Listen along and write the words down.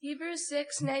Hebrews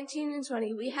 6:19 and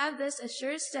 20. We have this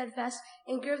assured, steadfast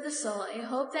anchor of the soul, a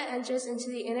hope that enters into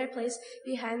the inner place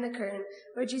behind the curtain,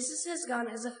 where Jesus has gone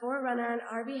as a forerunner on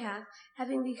our behalf,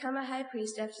 having become a high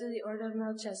priest after the order of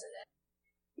Melchizedek.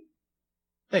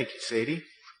 Thank you, Sadie.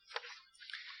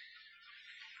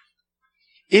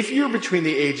 If you're between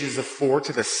the ages of 4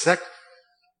 to the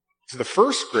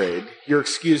first grade, you're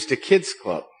excused to kids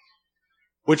club,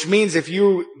 which means if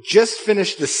you just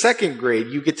finished the second grade,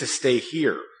 you get to stay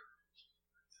here.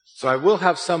 So I will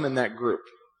have some in that group.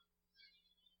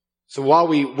 So while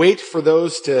we wait for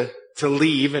those to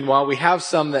leave, and while we have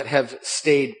some that have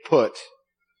stayed put,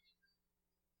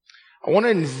 I want to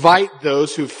invite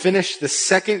those who finished the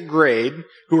second grade,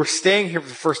 who are staying here for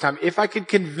the first time, if I could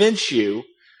convince you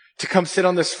to come sit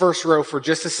on this first row for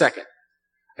just a second.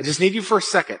 I just need you for a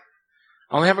second.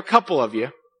 I only have a couple of you.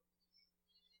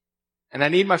 And I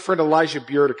need my friend Elijah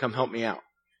Buer to come help me out.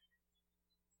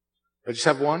 I just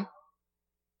have one?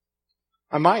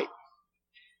 I might.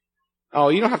 Oh,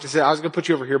 you don't have to say, I was going to put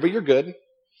you over here, but you're good.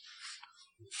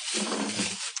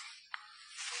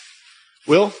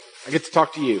 Will, I get to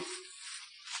talk to you.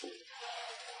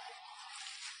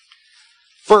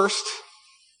 First,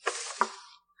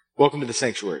 welcome to the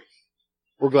sanctuary.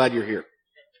 We're glad you're here.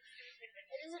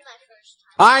 It isn't my first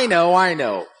time. I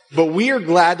know. But we are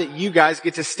glad that you guys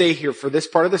get to stay here for this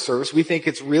part of the service. We think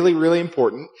it's really, really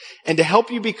important. And to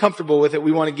help you be comfortable with it,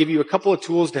 we want to give you a couple of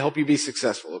tools to help you be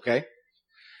successful, okay?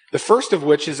 The first of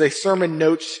which is a sermon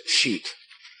notes sheet.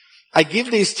 I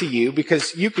give these to you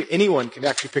because anyone can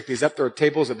actually pick these up. There are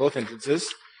tables at both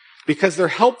entrances because they're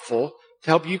helpful to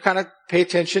help you kind of pay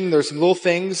attention. There's some little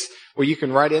things where you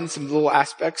can write in some little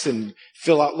aspects and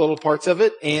fill out little parts of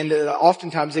it. And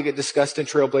oftentimes they get discussed in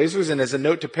Trailblazers. And as a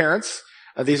note to parents,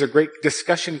 these are great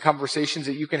discussion conversations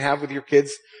that you can have with your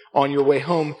kids on your way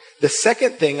home. The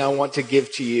second thing I want to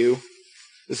give to you,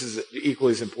 this is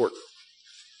equally as important,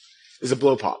 is a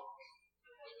blow pop.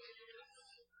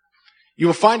 You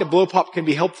will find a blow pop can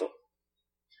be helpful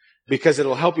because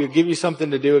it'll help you, give you something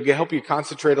to do. It'll help you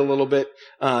concentrate a little bit.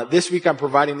 This week I'm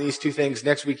providing these two things.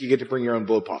 Next week you get to bring your own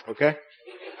blow pop, okay?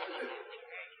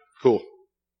 Cool.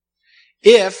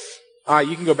 You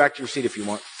can go back to your seat if you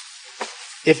want.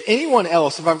 If anyone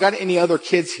else, if I've got any other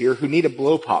kids here who need a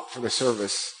blow pop for the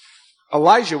service,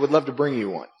 Elijah would love to bring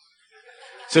you one.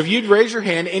 So if you'd raise your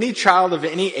hand, any child of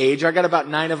any age, I got about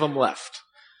 9 of them left.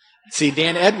 See,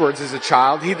 Dan Edwards is a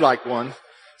child. He'd like one.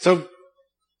 So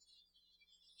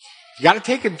you got to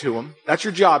take him to him. That's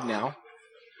your job now.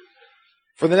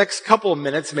 For the next couple of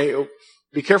minutes,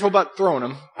 be careful about throwing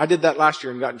them. I did that last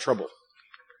year and got in trouble.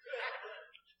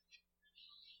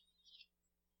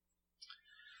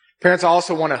 Parents, I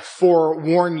also want to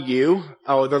forewarn you.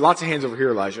 Oh, there are lots of hands over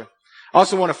here, Elijah. I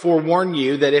also want to forewarn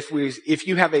you that if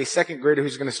you have a second grader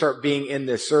who's going to start being in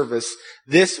this service,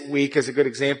 this week is a good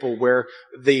example where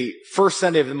the first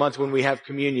Sunday of the month when we have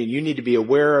communion, you need to be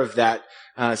aware of that.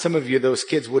 Some of you, those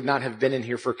kids would not have been in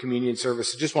here for communion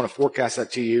service. So just want to forecast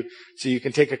that to you so you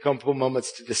can take a couple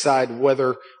moments to decide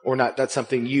whether or not that's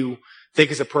something you think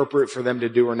is appropriate for them to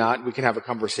do or not. We can have a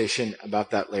conversation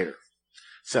about that later.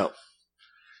 So,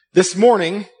 this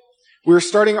morning, we're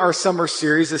starting our summer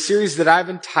series, a series that I've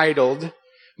entitled,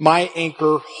 My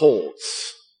Anchor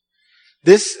Holds.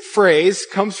 This phrase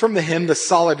comes from the hymn, The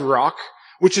Solid Rock,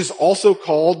 which is also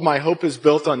called, My Hope is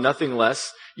Built on Nothing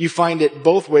Less. You find it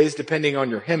both ways depending on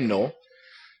your hymnal.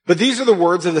 But these are the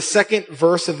words of the second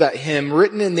verse of that hymn,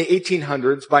 written in the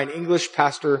 1800s by an English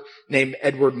pastor named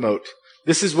Edward Mote.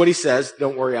 This is what he says.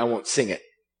 Don't worry, I won't sing it.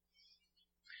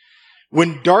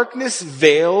 When darkness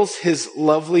veils his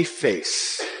lovely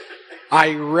face,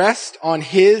 I rest on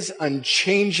his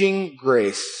unchanging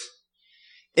grace.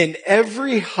 In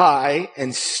every high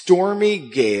and stormy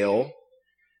gale,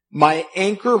 my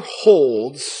anchor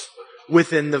holds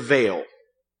within the veil.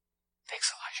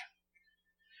 Thanks, Elijah.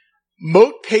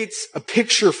 Mote paints a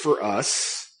picture for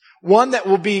us, one that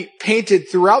will be painted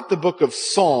throughout the book of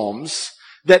Psalms,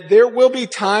 that there will be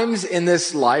times in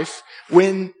this life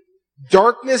when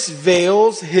darkness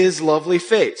veils his lovely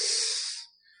face.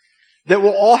 That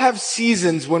we'll all have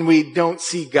seasons when we don't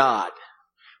see God,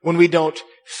 when we don't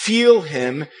feel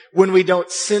him, when we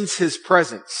don't sense his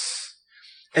presence.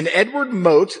 And Edward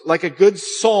Mote, like a good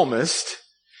psalmist,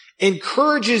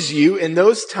 encourages you in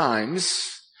those times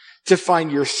to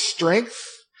find your strength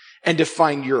and to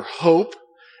find your hope,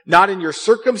 not in your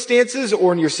circumstances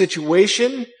or in your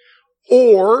situation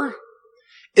or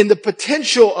in the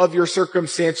potential of your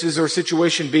circumstances or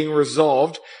situation being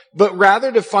resolved, but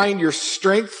rather to find your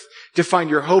strength, to find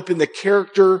your hope in the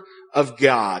character of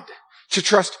God, to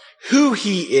trust who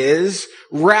he is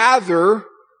rather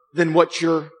than what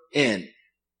you're in.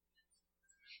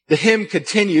 The hymn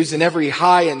continues, in every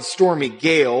high and stormy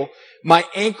gale, my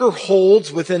anchor holds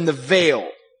within the veil.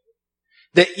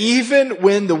 That even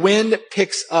when the wind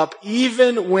picks up,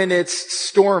 even when it's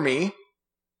stormy,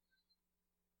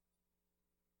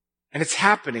 and it's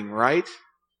happening, right?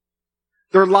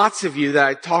 There are lots of you that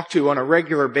I talk to on a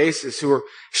regular basis who are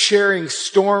sharing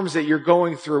storms that you're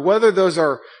going through, whether those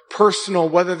are personal,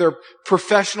 whether they're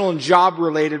professional and job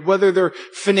related, whether they're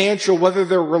financial, whether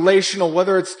they're relational,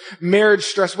 whether it's marriage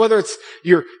stress, whether it's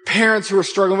your parents who are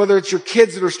struggling, whether it's your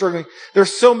kids that are struggling.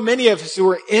 There's so many of us who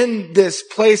are in this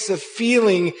place of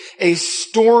feeling a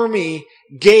stormy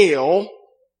gale.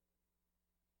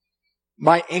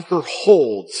 My anchor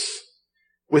holds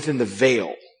within the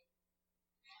veil.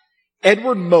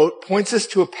 Edward Mote points us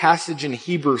to a passage in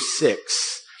Hebrews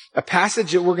 6, a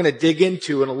passage that we're going to dig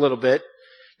into in a little bit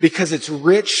because it's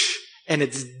rich and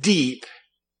it's deep.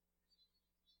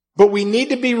 But we need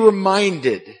to be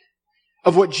reminded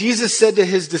of what Jesus said to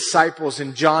his disciples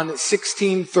in John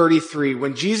 16:33,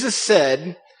 when Jesus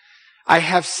said, I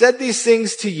have said these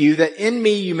things to you that in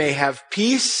me you may have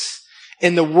peace.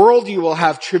 In the world you will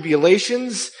have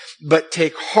tribulations, but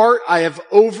take heart, I have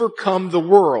overcome the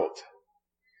world.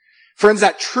 Friends,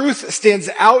 that truth stands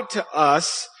out to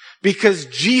us because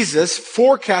Jesus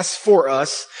forecasts for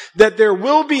us that there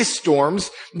will be storms,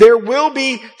 there will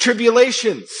be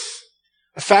tribulations.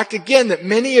 A fact, again, that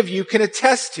many of you can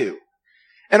attest to.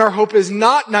 And our hope is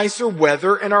not nicer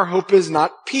weather, and our hope is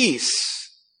not peace.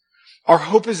 Our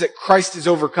hope is that Christ has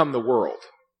overcome the world.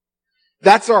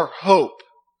 That's our hope.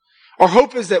 Our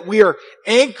hope is that we are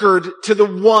anchored to the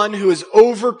one who has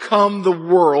overcome the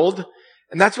world.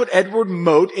 And that's what Edward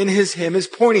Mote in his hymn is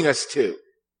pointing us to.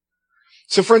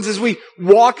 So friends, as we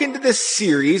walk into this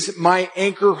series, My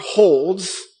Anchor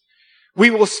Holds, we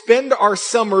will spend our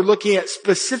summer looking at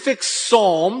specific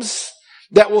psalms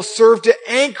that will serve to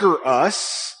anchor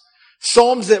us,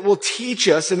 psalms that will teach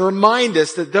us and remind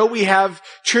us that though we have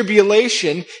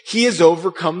tribulation, he has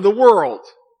overcome the world.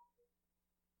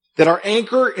 That our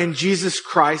anchor in Jesus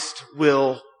Christ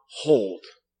will hold.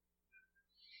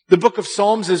 The book of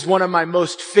Psalms is one of my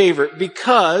most favorite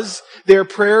because they are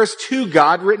prayers to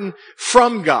God written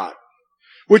from God.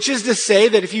 Which is to say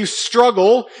that if you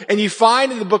struggle and you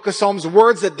find in the book of Psalms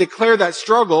words that declare that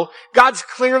struggle, God's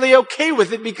clearly okay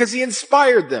with it because he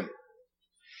inspired them.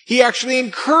 He actually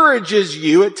encourages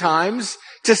you at times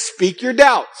to speak your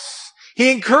doubts.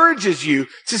 He encourages you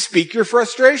to speak your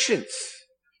frustrations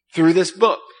through this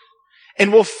book.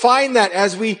 And we'll find that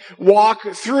as we walk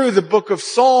through the book of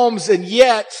Psalms, and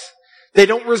yet they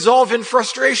don't resolve in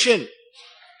frustration.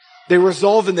 They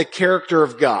resolve in the character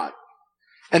of God.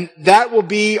 And that will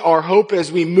be our hope as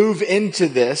we move into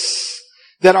this,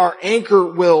 that our anchor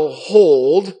will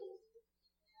hold.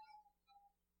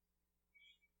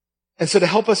 And so to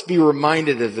help us be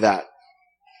reminded of that,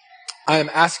 I am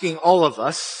asking all of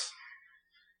us,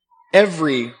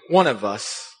 every one of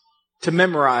us, to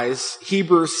memorize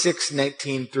Hebrews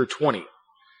 6:19 through 20.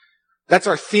 That's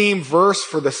our theme verse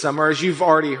for the summer, as you've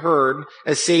already heard,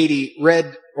 as Sadie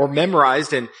read or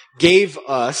memorized and gave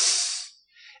us.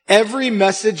 Every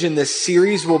message in this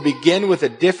series will begin with a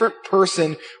different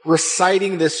person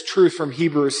reciting this truth from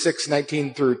Hebrews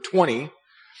 6:19 through 20.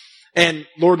 And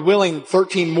Lord willing,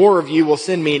 13 more of you will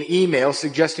send me an email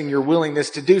suggesting your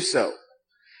willingness to do so.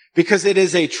 Because it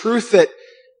is a truth that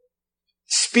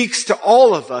speaks to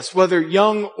all of us, whether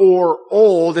young or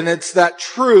old, and it's that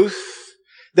truth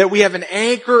that we have an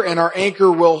anchor and our anchor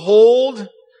will hold,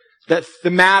 that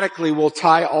thematically will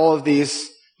tie all of these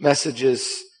messages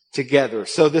together.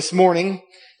 So this morning,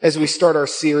 as we start our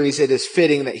series, it is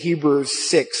fitting that Hebrews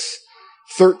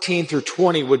 6:13 through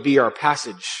 20 would be our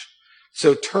passage.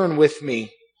 So turn with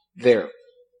me there.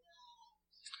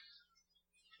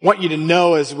 I want you to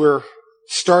know as we're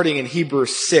starting in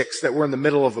Hebrews 6 that we're in the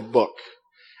middle of a book.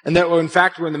 And that, in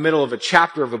fact, we're in the middle of a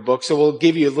chapter of a book, so we'll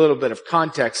give you a little bit of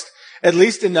context, at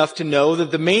least enough to know that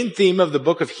the main theme of the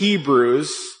book of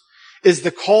Hebrews is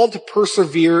the call to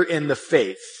persevere in the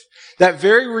faith. That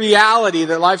very reality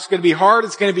that life's going to be hard,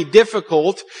 it's going to be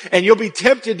difficult, and you'll be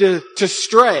tempted to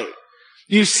stray.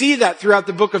 You see that throughout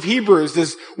the book of Hebrews.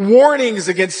 There's warnings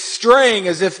against straying,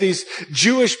 as if these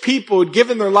Jewish people who had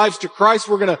given their lives to Christ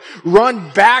were going to run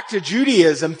back to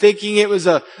Judaism, thinking it was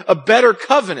a better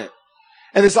covenant.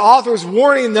 And this author is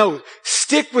warning, no,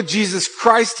 stick with Jesus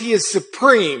Christ. He is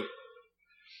supreme.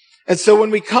 And so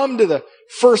when we come to the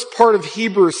first part of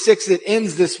Hebrews 6, it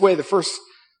ends this way. The first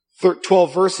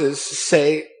 12 verses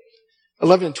say,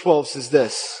 11 and 12 says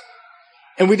this,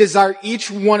 and we desire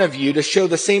each one of you to show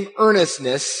the same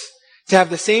earnestness, to have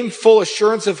the same full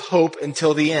assurance of hope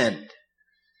until the end.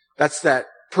 That's that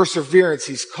perseverance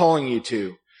he's calling you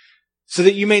to. so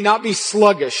that you may not be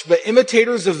sluggish, but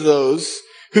imitators of those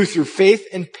who through faith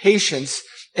and patience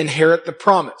inherit the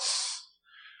promise.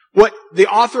 What the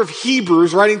author of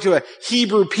Hebrews, writing to a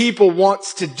Hebrew people,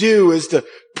 wants to do is to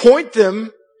point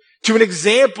them to an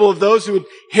example of those who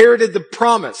inherited the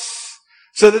promise,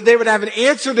 so that they would have an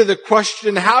answer to the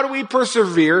question, how do we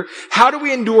persevere? How do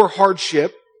we endure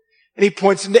hardship? And he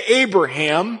points them to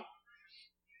Abraham,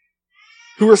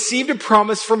 who received a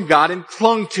promise from God and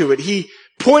clung to it. He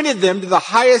pointed them to the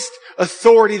highest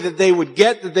authority that they would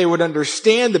get, that they would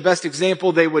understand, the best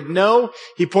example they would know.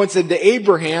 He points them to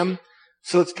Abraham.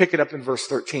 So let's pick it up in verse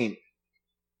 13.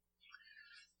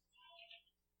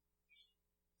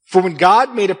 For when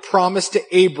God made a promise to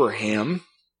Abraham,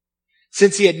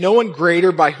 since he had no one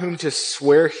greater by whom to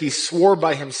swear, he swore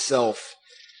by himself,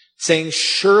 saying,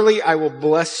 surely I will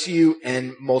bless you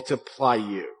and multiply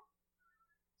you.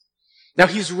 Now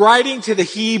he's writing to the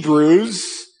Hebrews,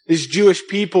 these Jewish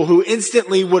people, who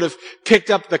instantly would have picked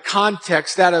up the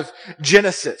context out of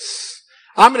Genesis.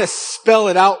 I'm going to spell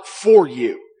it out for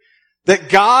you. That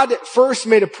God first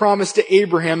made a promise to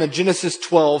Abraham in Genesis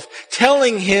 12,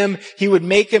 telling him he would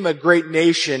make him a great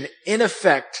nation. In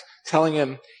effect, telling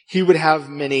him he would have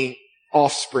many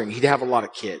offspring. He'd have a lot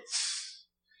of kids.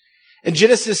 In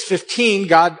Genesis 15,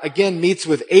 God again meets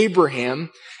with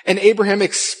Abraham, and Abraham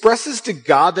expresses to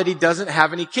God that he doesn't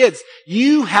have any kids.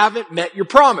 You haven't met your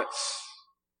promise.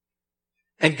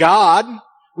 And God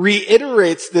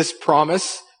reiterates this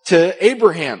promise to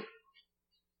Abraham,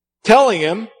 telling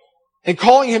him and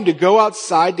calling him to go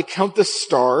outside to count the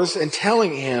stars, and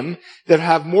telling him that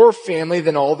have more family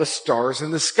than all the stars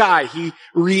in the sky. He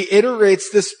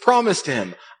reiterates this promise to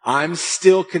him. I'm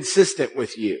still consistent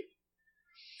with you.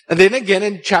 And then again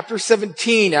in chapter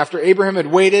 17, after Abraham had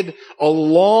waited a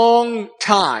long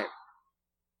time,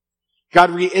 God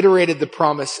reiterated the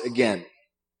promise again.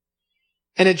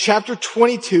 And in chapter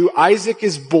 22, Isaac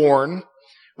is born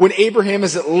when Abraham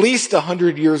is at least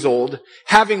 100 years old,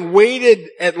 having waited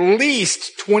at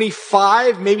least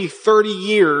 25, maybe 30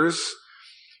 years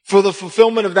for the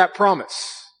fulfillment of that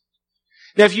promise.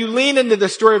 Now, if you lean into the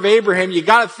story of Abraham, you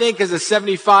got to think as a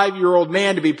 75-year-old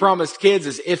man to be promised kids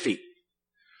is iffy.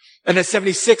 And at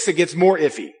 76, it gets more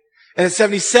iffy. And at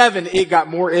 77, it got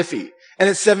more iffy. And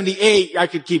at 78, I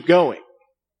could keep going.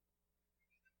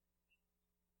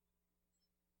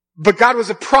 But God was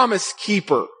a promise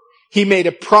keeper. He made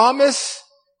a promise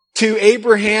to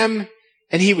Abraham,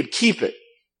 and he would keep it.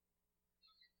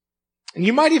 And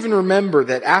you might even remember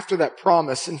that after that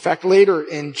promise, in fact, later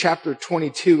in chapter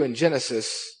 22 in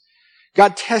Genesis,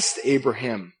 God tests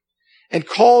Abraham and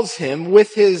calls him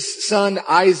with his son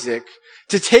Isaac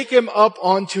to take him up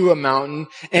onto a mountain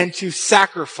and to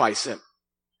sacrifice him.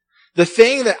 The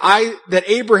thing that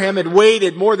Abraham had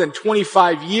waited more than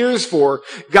 25 years for,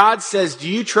 God says, do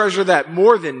you treasure that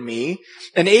more than me?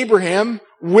 And Abraham,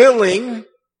 willing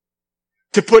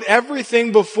to put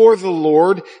everything before the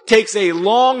Lord, takes a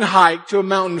long hike to a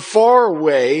mountain far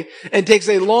away and takes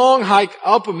a long hike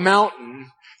up a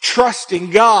mountain,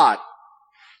 trusting God,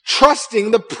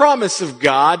 trusting the promise of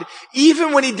God,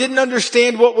 even when he didn't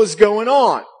understand what was going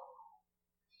on.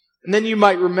 And then you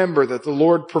might remember that the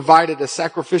Lord provided a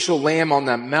sacrificial lamb on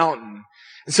that mountain.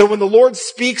 And so when the Lord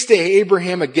speaks to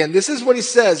Abraham again, this is what he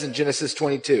says in Genesis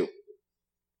 22.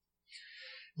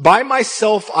 By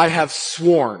myself I have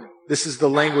sworn. This is the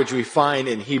language we find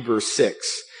in Hebrews 6,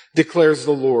 declares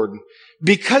the Lord.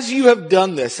 Because you have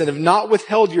done this and have not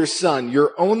withheld your son,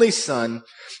 your only son,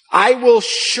 I will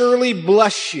surely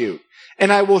bless you.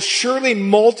 And I will surely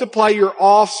multiply your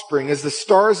offspring as the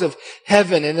stars of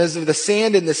heaven and as of the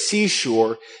sand in the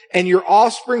seashore, and your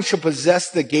offspring shall possess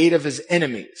the gate of his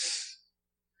enemies.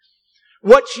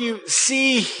 What you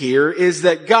see here is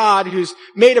that God, who's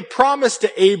made a promise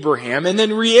to Abraham and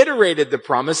then reiterated the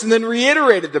promise and then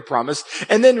reiterated the promise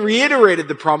and then reiterated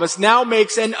the promise, now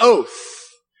makes an oath.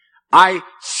 I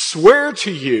swear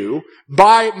to you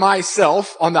by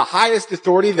myself, on the highest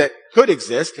authority that could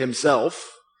exist, himself,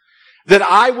 that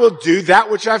I will do that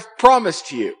which I've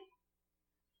promised you.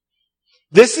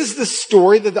 This is the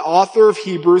story that the author of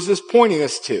Hebrews is pointing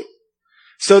us to.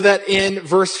 So that in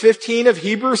verse 15 of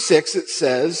Hebrews 6 it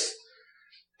says,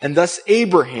 and thus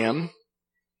Abraham,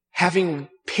 having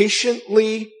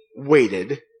patiently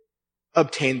waited,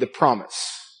 obtained the promise.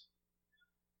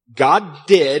 God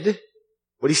did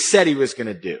what he said he was going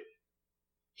to do.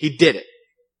 He did it.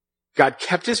 God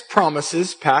kept his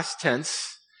promises, past tense,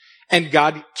 and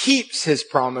God keeps his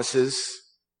promises,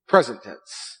 present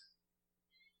tense.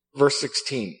 Verse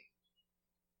 16.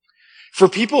 For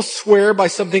people swear by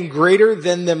something greater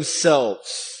than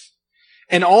themselves,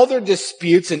 and all their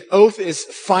disputes, an oath is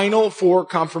final for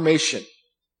confirmation.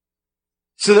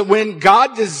 So that when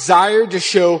God desired to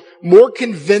show more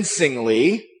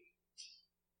convincingly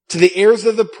to the heirs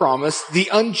of the promise the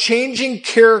unchanging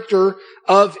character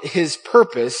of his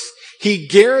purpose, he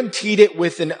guaranteed it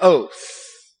with an oath.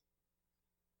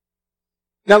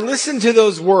 Now listen to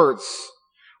those words.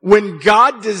 When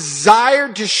God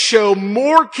desired to show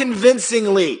more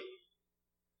convincingly,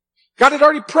 God had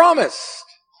already promised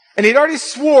and he'd already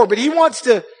swore, but he wants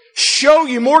to show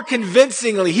you more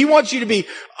convincingly. He wants you to be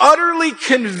utterly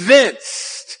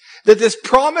convinced that this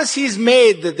promise he's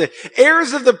made, that the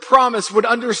heirs of the promise would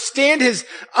understand his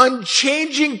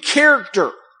unchanging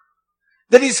character,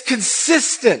 that he's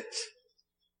consistent,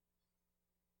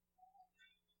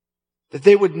 that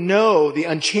they would know the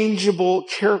unchangeable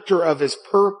character of his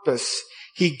purpose.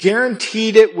 He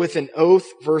guaranteed it with an oath,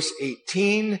 verse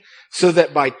 18, so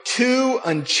that by two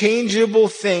unchangeable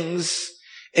things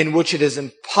in which it is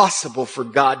impossible for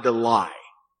God to lie.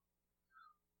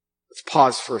 Let's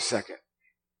pause for a second.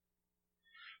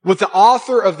 What the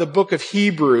author of the book of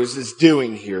Hebrews is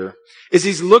doing here is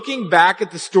he's looking back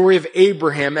at the story of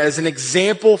Abraham as an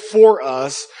example for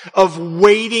us of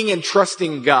waiting and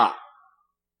trusting God.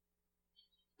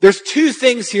 There's two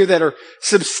things here that are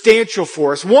substantial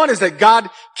for us. One is that God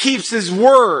keeps his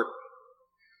word.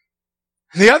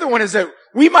 And the other one is that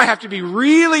we might have to be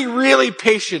really, really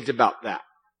patient about that.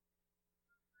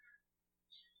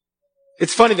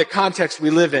 It's funny the context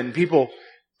we live in. People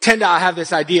tend to have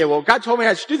this idea, well, God told me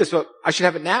I should do this, but I should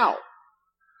have it now.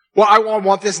 Well, I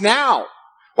want this now.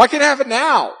 Why can't I have it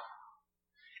now?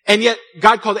 And yet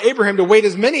God called Abraham to wait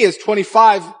as many as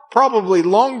 25, probably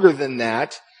longer than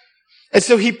that. And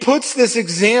so he puts this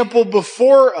example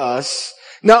before us,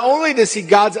 not only to see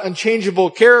God's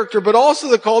unchangeable character, but also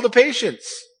the call to patience.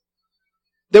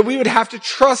 That we would have to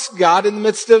trust God in the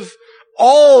midst of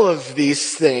all of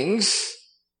these things.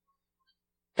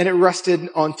 And it rested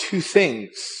on two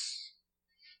things.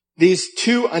 These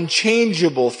two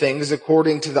unchangeable things,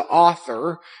 according to the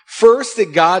author. First,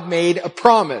 that God made a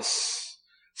promise.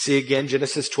 See again,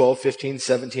 Genesis 12, 15,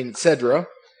 17, etc.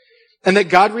 And that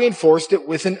God reinforced it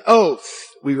with an oath.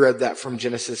 We read that from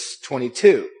Genesis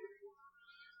 22.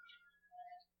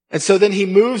 And so then he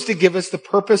moves to give us the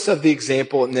purpose of the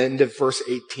example in the end of verse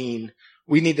 18.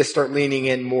 We need to start leaning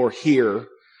in more here.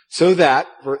 So that,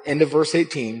 end of verse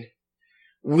 18,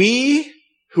 we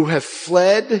who have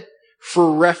fled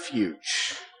for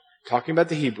refuge, talking about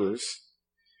the Hebrews,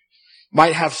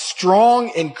 might have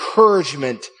strong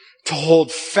encouragement to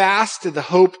hold fast to the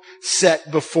hope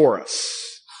set before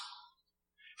us.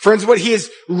 Friends, what he is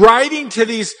writing to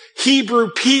these Hebrew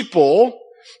people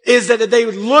is that they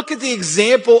would look at the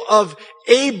example of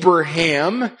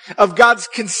Abraham, of God's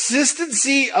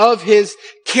consistency of his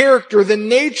character, the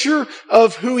nature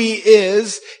of who he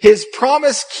is, his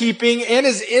promise keeping, and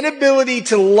his inability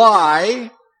to lie,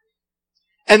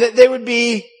 and that they would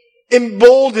be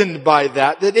emboldened by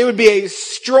that it would be a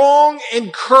strong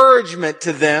encouragement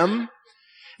to them,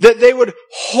 that they would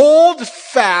hold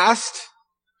fast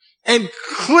and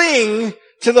cling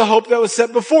to the hope that was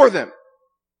set before them.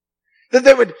 That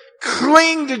they would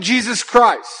cling to Jesus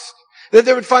Christ. That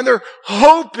they would find their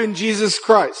hope in Jesus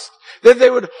Christ. That they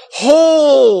would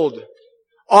hold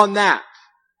on that.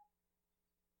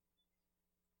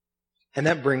 And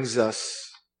that brings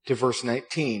us to verse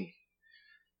 19.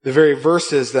 The very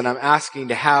verses that I'm asking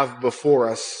to have before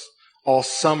us all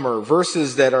summer.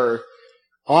 Verses that are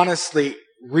honestly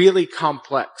really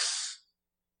complex,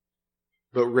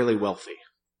 but really wealthy.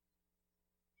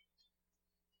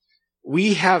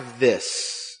 We have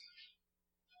this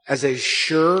as a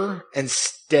sure and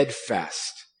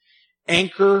steadfast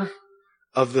anchor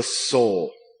of the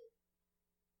soul.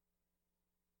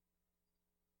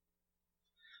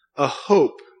 A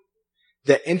hope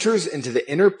that enters into the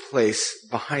inner place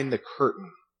behind the curtain,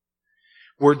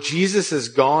 where Jesus has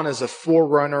gone as a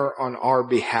forerunner on our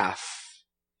behalf,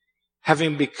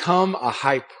 having become a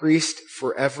high priest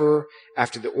forever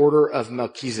after the order of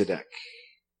Melchizedek.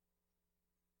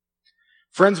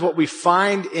 Friends, what we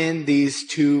find in these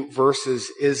two verses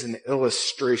is an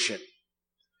illustration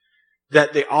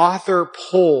that the author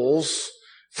pulls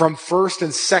from 1st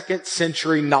and 2nd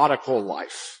century nautical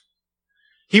life.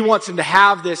 He wants them to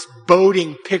have this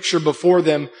boating picture before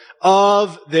them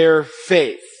of their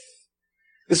faith.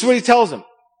 This is what he tells them.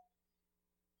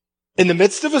 In the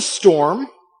midst of a storm,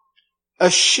 a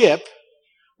ship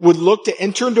would look to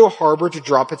enter into a harbor to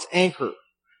drop its anchor.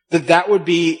 That would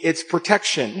be its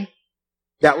protection.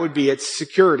 That would be its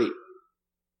security.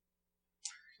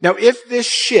 Now, if this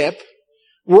ship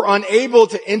were unable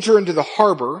to enter into the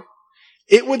harbor,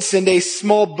 it would send a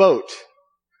small boat.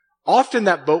 Often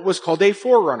that boat was called a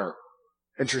forerunner,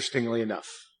 interestingly enough.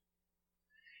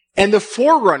 And the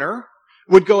forerunner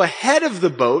would go ahead of the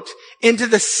boat into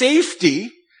the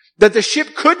safety that the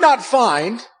ship could not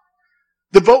find.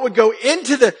 The boat would go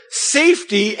into the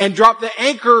safety and drop the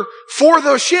anchor for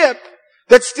the ship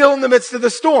that's still in the midst of the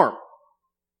storm.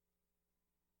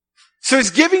 So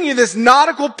he's giving you this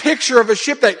nautical picture of a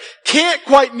ship that can't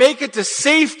quite make it to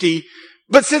safety,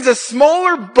 but sends a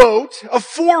smaller boat, a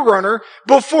forerunner,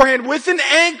 beforehand with an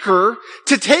anchor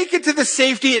to take it to the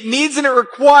safety it needs and it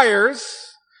requires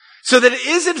so that it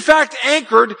is in fact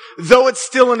anchored, though it's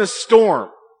still in a storm.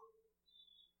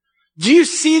 Do you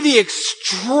see the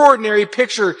extraordinary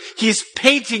picture he's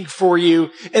painting for you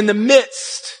in the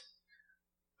midst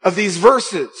of these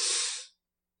verses?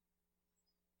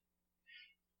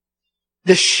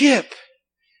 The ship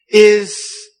is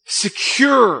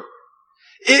secure.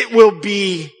 It will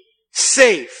be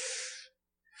safe.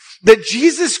 That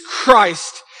Jesus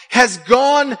Christ has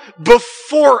gone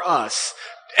before us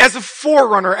as a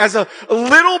forerunner, as a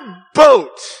little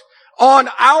boat on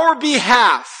our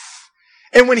behalf.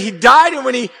 And when he died and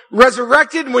when he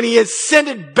resurrected and when he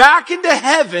ascended back into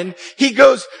heaven, he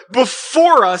goes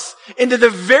before us into the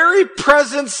very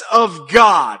presence of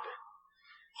God.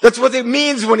 That's what it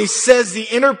means when he says the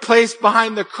inner place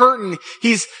behind the curtain.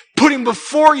 He's putting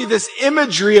before you this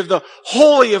imagery of the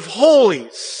Holy of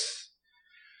Holies.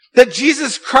 That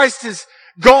Jesus Christ has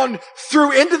gone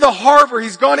through into the harbor.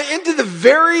 He's gone into the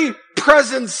very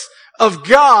presence of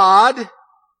God.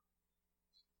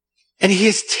 And he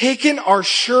has taken our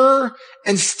sure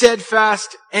and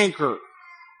steadfast anchor.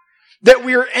 That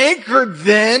we are anchored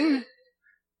then,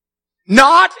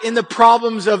 not in the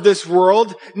problems of this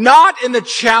world, not in the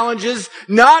challenges,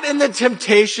 not in the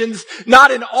temptations,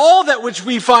 not in all that which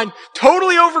we find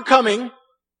totally overcoming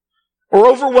or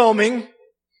overwhelming.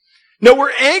 No,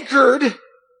 we're anchored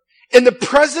in the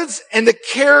presence and the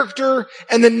character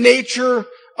and the nature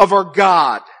of our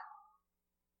God.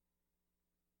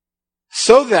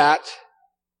 So that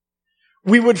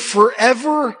we would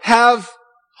forever have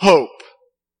hope.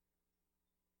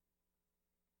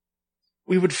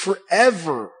 We would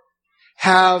forever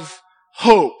have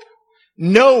hope,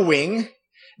 knowing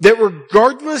that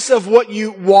regardless of what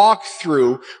you walk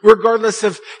through, regardless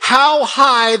of how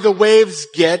high the waves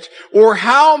get, or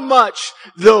how much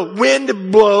the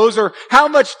wind blows, or how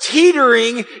much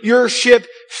teetering your ship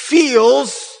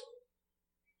feels,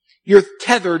 you're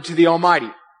tethered to the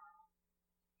Almighty.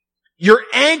 You're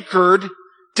anchored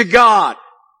to God.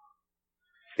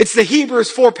 It's the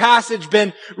Hebrews 4 passage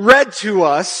been read to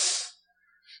us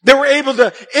that we're able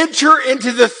to enter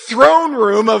into the throne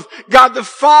room of God the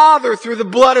Father through the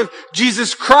blood of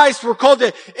Jesus Christ. We're called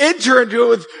to enter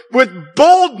into it with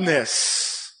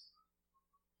boldness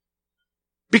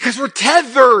because we're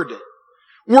tethered.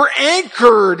 We're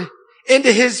anchored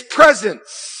into His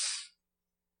presence.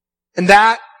 And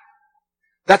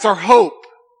that's our hope.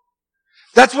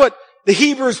 That's what the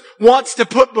Hebrews wants to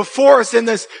put before us in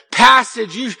this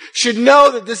passage. You should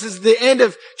know that this is the end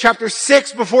of chapter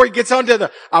 6 before he gets on to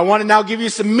I want to now give you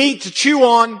some meat to chew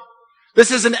on.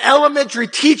 This is an elementary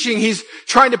teaching he's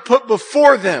trying to put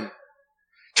before them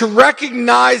to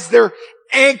recognize their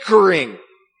anchoring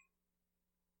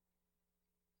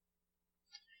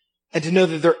and to know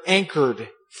that they're anchored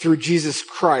through Jesus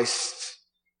Christ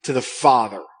to the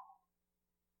Father.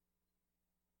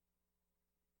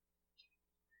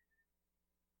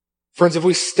 Friends, if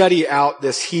we study out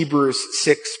this Hebrews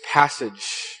 6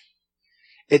 passage,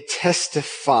 it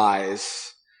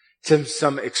testifies to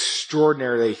some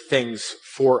extraordinary things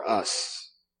for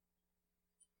us.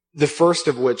 The first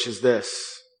of which is this,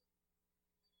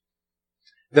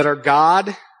 that our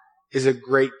God is a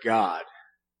great God.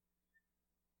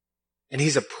 And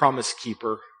He's a promise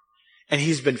keeper. And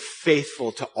He's been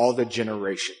faithful to all the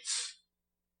generations.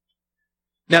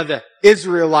 Now the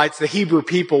Israelites, the Hebrew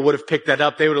people would have picked that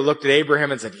up. They would have looked at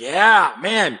Abraham and said, yeah,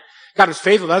 man, God is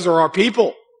faithful. Those are our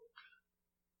people.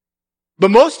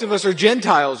 But most of us are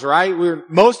Gentiles, right?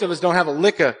 Most of us don't have a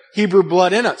lick of Hebrew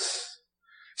blood in us.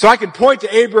 So I can point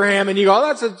to Abraham and you go,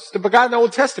 oh, that's the God in the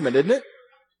Old Testament, isn't it?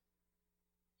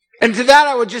 And to that,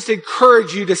 I would just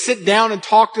encourage you to sit down and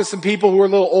talk to some people who are a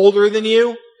little older than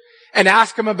you and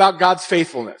ask them about God's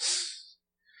faithfulness.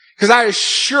 Because I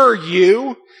assure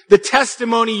you, the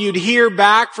testimony you'd hear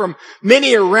back from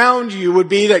many around you would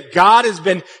be that God has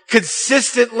been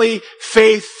consistently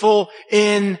faithful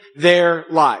in their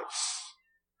lives.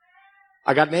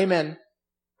 I got an amen.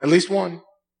 At least one.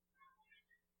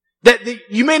 That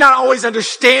you may not always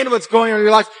understand what's going on in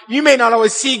your life. You may not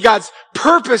always see God's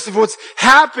purpose of what's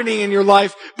happening in your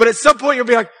life. But at some point you'll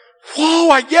be like, whoa,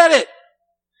 I get it.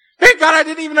 Hey, God, I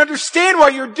didn't even understand why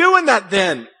you're doing that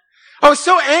then. I was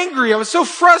so angry. I was so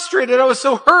frustrated. I was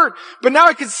so hurt. But now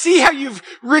I can see how you've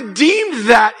redeemed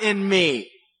that in me.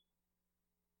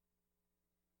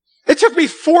 It took me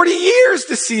 40 years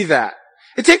to see that.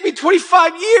 It took me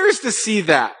 25 years to see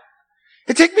that.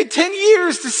 It took me 10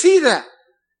 years to see that.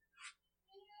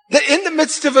 That in the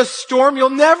midst of a storm, you'll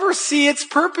never see its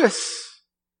purpose.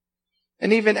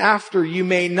 And even after, you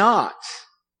may not.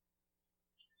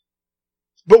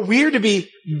 But we're to be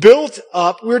built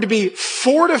up, we're to be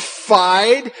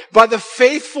fortified by the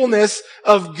faithfulness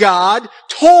of God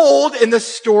told in the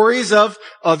stories of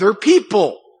other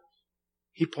people.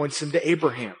 He points them to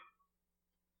Abraham.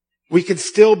 We can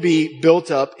still be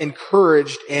built up,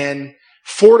 encouraged, and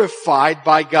fortified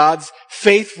by God's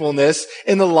faithfulness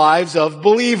in the lives of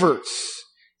believers.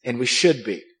 And we should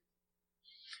be.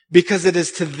 Because it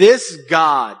is to this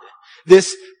God,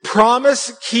 this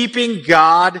promise-keeping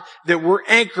God, that we're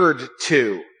anchored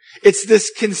to. It's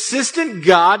this consistent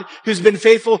God who's been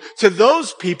faithful to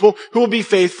those people who will be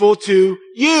faithful to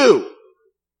you.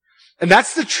 And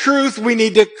that's the truth we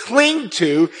need to cling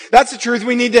to. That's the truth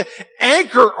we need to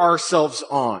anchor ourselves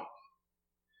on.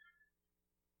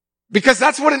 Because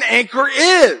that's what an anchor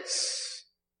is.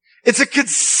 It's a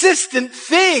consistent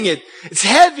thing. It's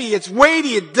heavy, it's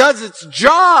weighty, it does its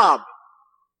job.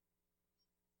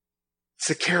 It's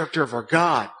the character of our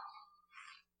God.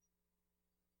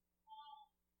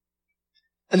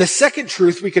 And the second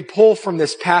truth we could pull from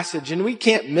this passage, and we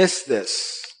can't miss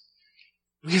this.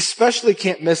 We especially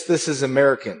can't miss this as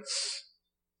Americans.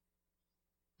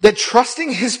 That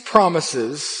trusting His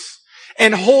promises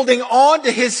and holding on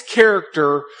to His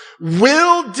character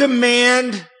will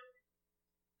demand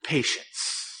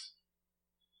patience.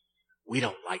 We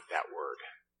don't like that word.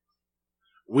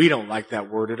 We don't like that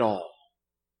word at all.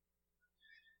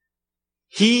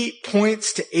 He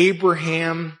points to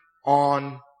Abraham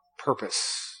on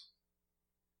purpose.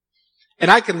 And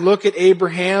I can look at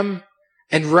Abraham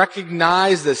and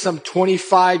recognize that some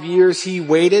 25 years he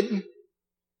waited.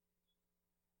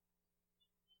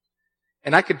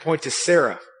 And I could point to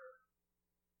Sarah.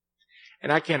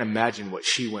 And I can't imagine what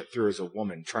she went through as a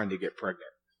woman trying to get pregnant.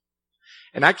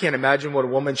 And I can't imagine what a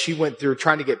woman she went through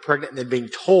trying to get pregnant and then being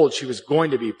told she was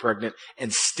going to be pregnant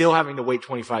and still having to wait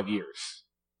 25 years.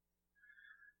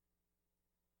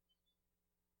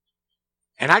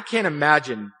 And I can't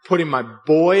imagine putting my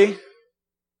boy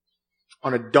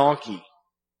on a donkey,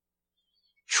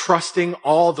 trusting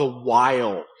all the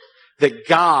while that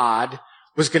God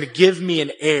was going to give me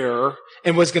an heir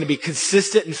and was going to be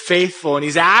consistent and faithful. And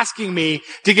He's asking me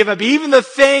to give up even the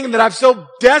thing that I've so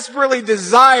desperately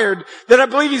desired that I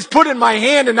believe He's put in my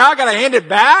hand, and now I got to hand it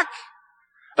back?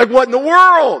 Like, what in the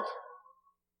world?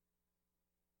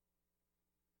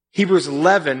 Hebrews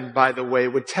 11, by the way,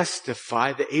 would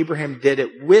testify that Abraham did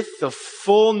it with the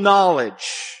full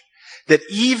knowledge that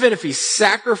even if he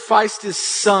sacrificed his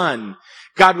son,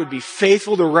 God would be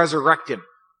faithful to resurrect him.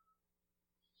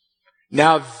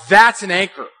 Now that's an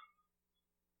anchor.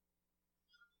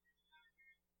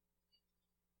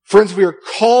 Friends, we are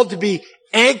called to be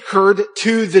anchored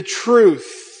to the truth.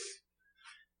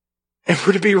 And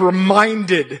we're to be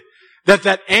reminded that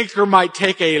that anchor might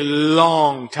take a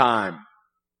long time.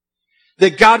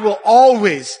 That God will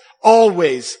always,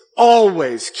 always,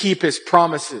 always keep His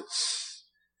promises.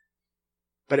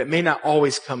 But it may not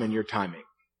always come in your timing.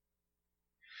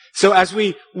 So as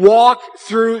we walk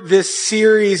through this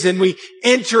series and we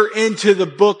enter into the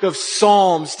book of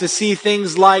Psalms to see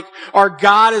things like our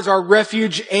God is our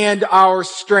refuge and our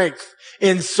strength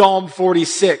in Psalm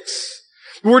 46,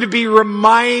 we're to be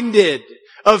reminded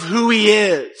of who He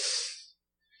is.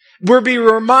 We're to be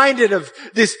reminded of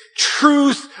this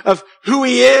truth of who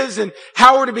He is and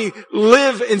how we're to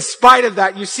live in spite of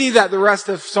that. You see that the rest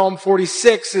of Psalm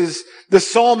 46 is the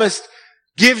psalmist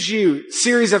gives you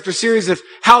series after series of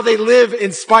how they live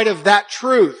in spite of that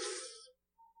truth.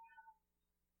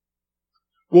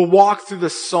 We'll walk through the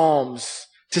Psalms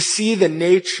to see the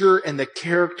nature and the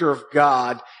character of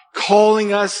God,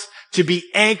 calling us to be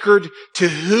anchored to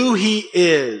who He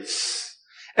is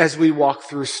as we walk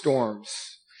through storms,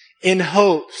 in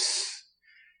hopes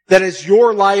that as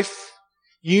your life,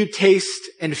 you taste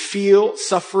and feel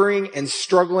suffering and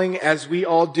struggling as we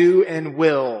all do and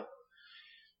will,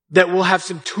 that we'll have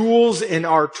some tools in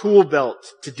our tool belt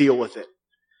to deal with it.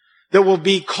 That we'll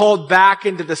be called back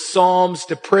into the Psalms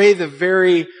to pray the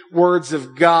very words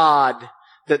of God,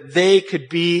 that they could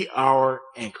be our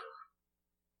anchor.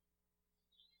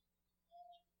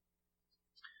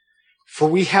 For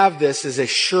we have this as a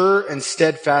sure and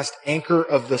steadfast anchor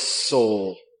of the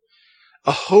soul,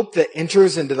 a hope that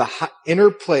enters into the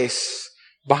inner place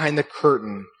behind the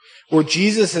curtain, where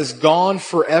Jesus has gone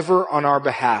forever on our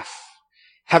behalf.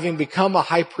 having become a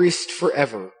high priest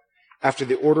forever after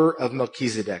the order of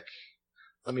Melchizedek.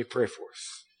 Let me pray for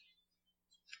us.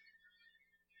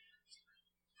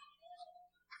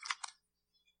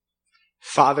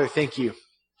 Father, thank you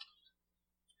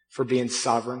for being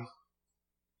sovereign.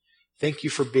 Thank you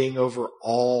for being over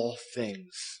all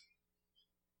things,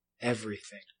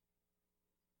 everything.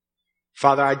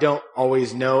 Father, I don't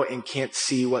always know and can't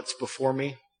see what's before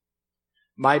me.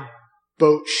 My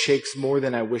boat shakes more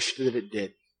than I wish that it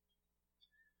did.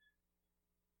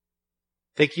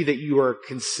 Thank you that you are a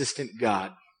consistent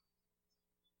God,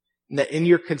 and that in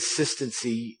your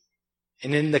consistency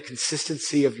and in the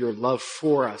consistency of your love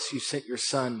for us, you sent your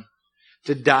Son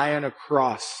to die on a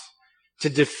cross, to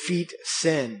defeat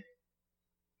sin,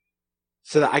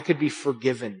 so that I could be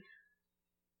forgiven.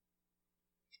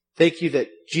 Thank you that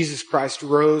Jesus Christ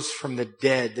rose from the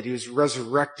dead, that he was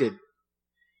resurrected,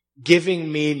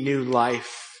 giving me new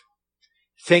life.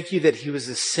 Thank you that he was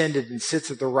ascended and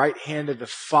sits at the right hand of the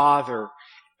Father,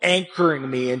 anchoring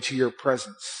me into your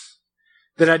presence,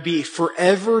 that I'd be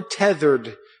forever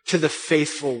tethered to the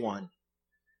faithful one.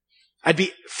 I'd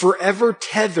be forever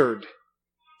tethered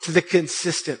to the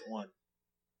consistent one,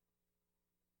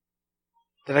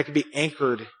 that I could be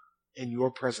anchored in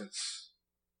your presence.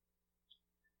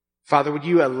 Father, would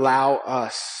you allow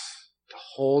us to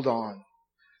hold on,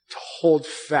 to hold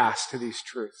fast to these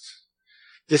truths,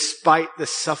 despite the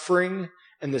suffering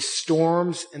and the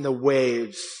storms and the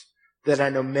waves that I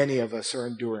know many of us are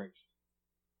enduring.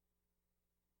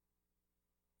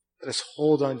 Let us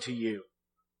hold on to you.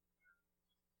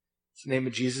 In the name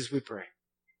of Jesus we pray.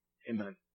 Amen.